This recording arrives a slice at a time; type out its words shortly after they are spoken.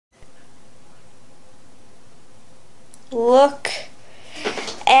Look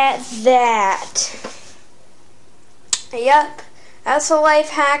at that. Yep, that's a life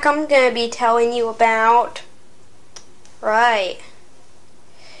hack I'm going to be telling you about. Right.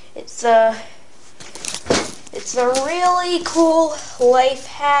 It's a really cool life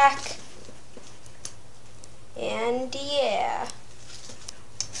hack. And yeah.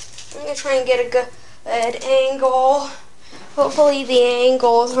 I'm going to try and get a good angle. Hopefully the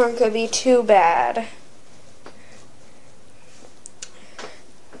angles aren't going to be too bad.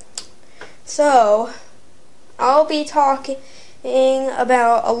 So, I'll be talking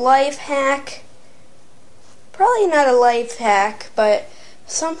about a life hack. Probably not a life hack, but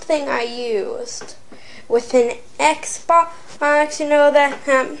something I used with an Xbox. You know that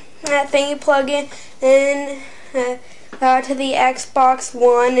thing you plug in to the Xbox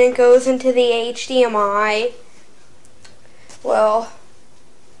One and goes into the HDMI. Well,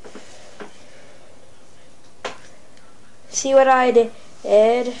 see what I did?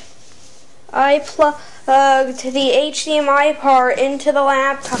 I plugged the HDMI part into the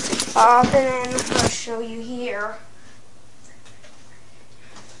laptop, and then I'll show you here.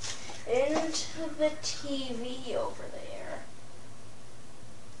 Into the TV over there.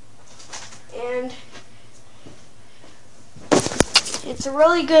 And it's a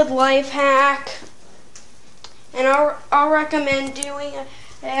really good life hack. And I'll recommend doing it.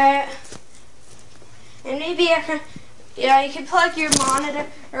 And maybe you can plug your monitor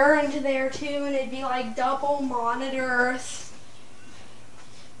into there too, and it'd be like double monitors.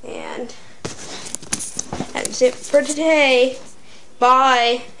 And that's it for today.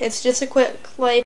 Bye. It's just a quick life.